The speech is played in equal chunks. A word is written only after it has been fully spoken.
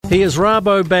He is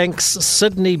Rabobank's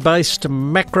Sydney-based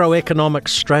macroeconomic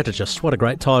strategist. What a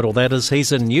great title that is.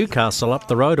 He's in Newcastle, up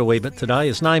the road a wee bit today.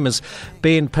 His name is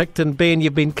Ben Picton. Ben,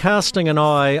 you've been casting an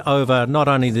eye over not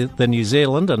only the New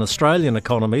Zealand and Australian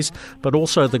economies, but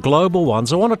also the global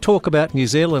ones. I want to talk about New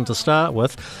Zealand to start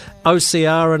with.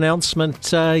 OCR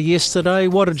announcement yesterday.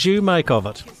 What did you make of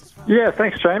it? Yeah,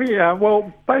 thanks, Jamie.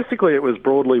 Well, basically it was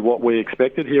broadly what we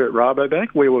expected here at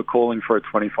Rabobank. We were calling for a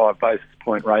 25 basis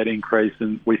point rate increase,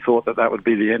 and we thought that that would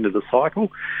be the end of the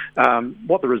cycle.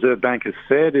 What the Reserve Bank has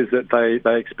said is that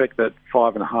they expect that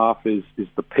 5.5 is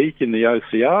the peak in the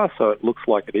OCR, so it looks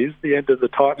like it is the end of the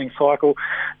tightening cycle.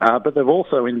 But they've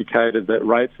also indicated that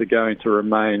rates are going to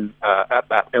remain at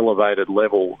that elevated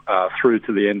level through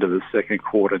to the end of the second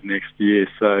quarter next year.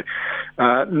 So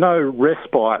no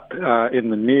respite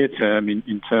in the near term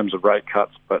in terms of rate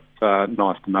cuts, but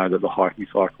nice to know that the hiking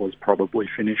cycle is probably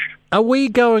finished. Are we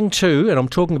going to, and I'm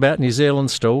talking about New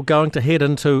Zealand still, going to head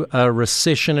into a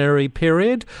recessionary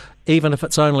period, even if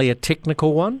it's only a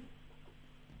technical one?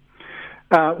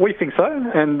 We think so,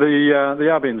 and the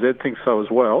RBNZ thinks so as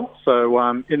well.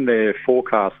 So in their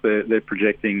forecast, they're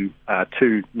projecting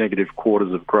 2 negative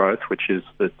quarters of growth, which is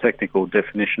the technical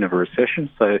definition of a recession.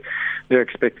 So they're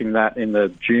expecting that in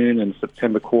the June and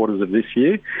September quarters of this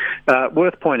year.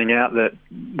 Worth pointing out that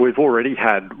we've already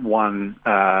had one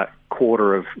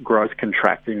quarter of growth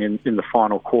contracting in the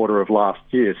final quarter of last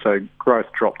year. So growth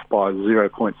dropped by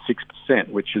 0.6%,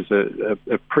 which is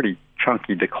a pretty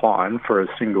chunky decline for a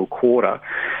single quarter.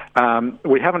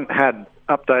 We haven't had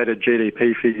updated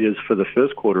GDP figures for the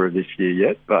first quarter of this year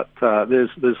yet, but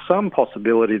there's some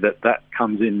possibility that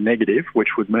comes in negative,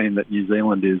 which would mean that New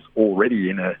Zealand is already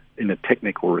in a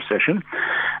technical recession.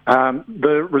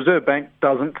 The Reserve Bank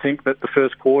doesn't think that the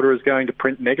first quarter is going to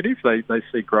print negative. They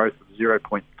see growth of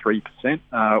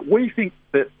 0.3%. We think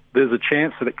that there's a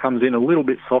chance that it comes in a little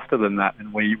bit softer than that,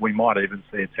 and we might even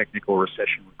see a technical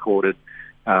recession recorded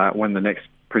when the next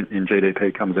print in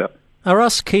GDP comes out. Are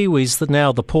us Kiwis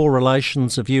now the poor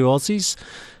relations of you Aussies,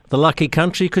 the lucky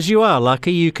country? Because you are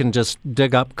lucky. You can just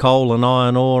dig up coal and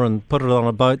iron ore and put it on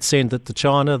a boat, send it to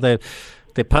China. They're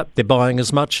buying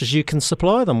as much as you can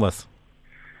supply them with.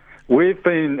 We've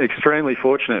been extremely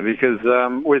fortunate because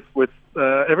with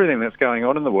everything that's going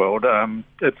on in the world,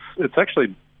 it's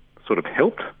actually sort of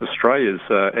helped Australia's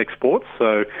exports.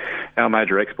 So our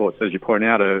major exports, as you point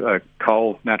out, are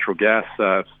coal, natural gas,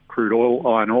 crude oil,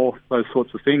 iron ore, those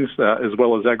sorts of things, as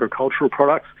well as agricultural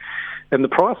products. And the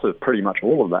price of pretty much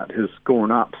all of that has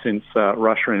gone up since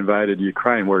Russia invaded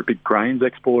Ukraine. We're a big grains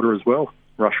exporter as well.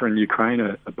 Russia and Ukraine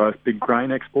are both big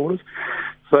grain exporters.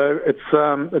 So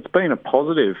it's been a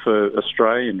positive for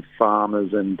Australian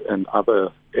farmers and other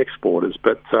exporters,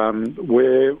 but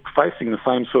we're facing the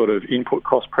same sort of input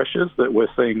cost pressures that we're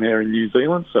seeing there in New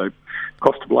Zealand. So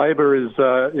cost of labour is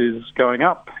going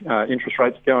up, interest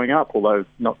rates going up, although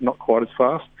not quite as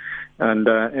fast, and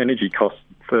energy costs,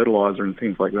 fertiliser and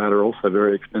things like that are also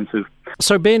very expensive.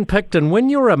 So Ben Picton, when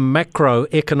you're a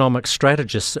macroeconomic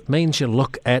strategist, it means you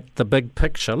look at the big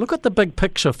picture. Look at the big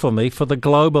picture for me, for the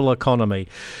global economy.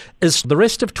 Is the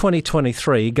rest of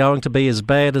 2023 going to be as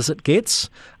bad as it gets?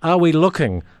 Are we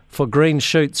looking for green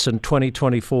shoots in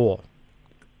 2024?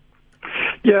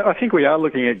 Yeah, I think we are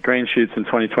looking at green shoots in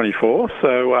 2024.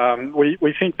 So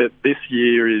we think that this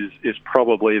year is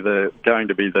probably going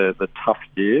to be the tough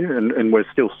year, and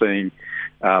we're still seeing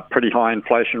pretty high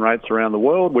inflation rates around the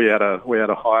world. We had a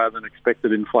higher than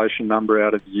expected inflation number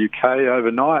out of the UK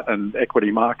overnight, and equity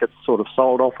markets sort of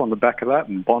sold off on the back of that,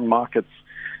 and bond markets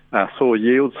saw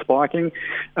yields spiking.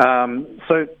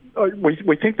 So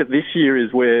we think that this year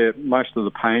is where most of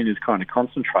the pain is kind of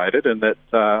concentrated, and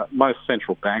that most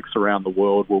central banks around the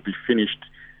world will be finished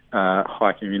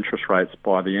hiking interest rates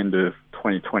by the end of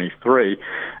 2023.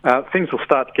 Things will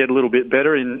start to get a little bit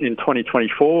better in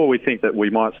 2024. We think that we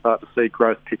might start to see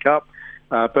growth pick up,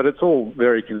 but it's all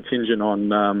very contingent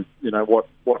on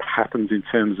what happens in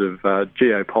terms of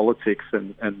geopolitics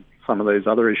and some of these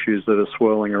other issues that are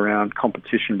swirling around,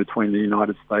 competition between the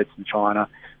United States and China,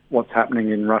 what's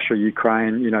happening in Russia,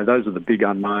 Ukraine. Those are the big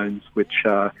unknowns which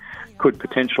could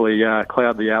potentially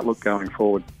cloud the outlook going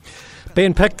forward.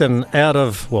 Ben Picton out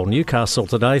of, Newcastle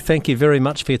today. Thank you very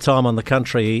much for your time on The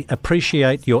Country.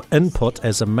 Appreciate your input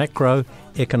as a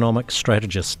macroeconomic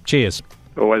strategist. Cheers.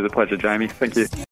 Always a pleasure, Jamie. Thank you.